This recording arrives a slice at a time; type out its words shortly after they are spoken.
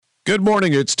Good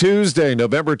morning. It's Tuesday,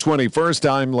 November 21st.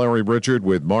 I'm Larry Richert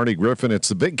with Marty Griffin. It's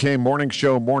the Big K Morning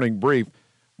Show Morning Brief.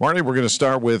 Marty, we're going to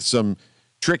start with some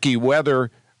tricky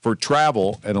weather for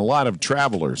travel and a lot of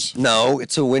travelers. No,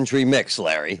 it's a wintry mix,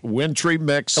 Larry. Wintry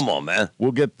mix. Come on, man.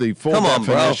 We'll get the full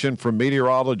definition from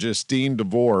meteorologist Dean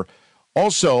DeVore.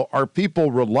 Also, are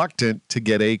people reluctant to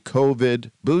get a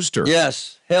COVID booster?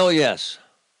 Yes. Hell yes.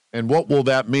 And what will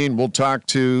that mean? We'll talk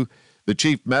to the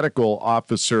chief medical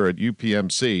officer at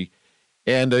UPMC,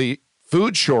 and a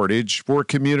food shortage for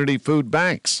community food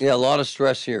banks. Yeah, a lot of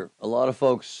stress here. A lot of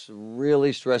folks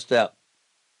really stressed out.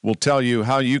 We'll tell you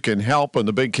how you can help on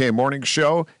the Big K Morning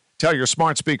Show. Tell your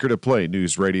smart speaker to play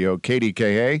News Radio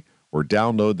KDKA or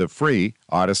download the free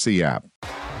Odyssey app.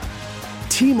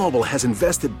 T-Mobile has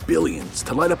invested billions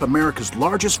to light up America's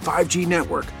largest 5G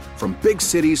network, from big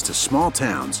cities to small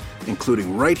towns,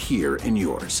 including right here in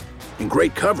yours. And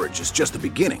great coverage is just the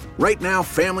beginning. Right now,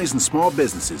 families and small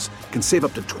businesses can save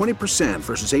up to 20%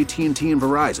 versus AT&T and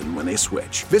Verizon when they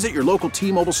switch. Visit your local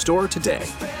T-Mobile store today.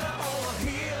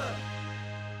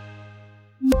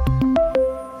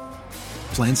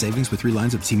 Plan savings with 3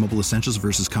 lines of T-Mobile Essentials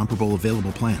versus comparable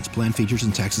available plans. Plan features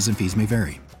and taxes and fees may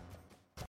vary.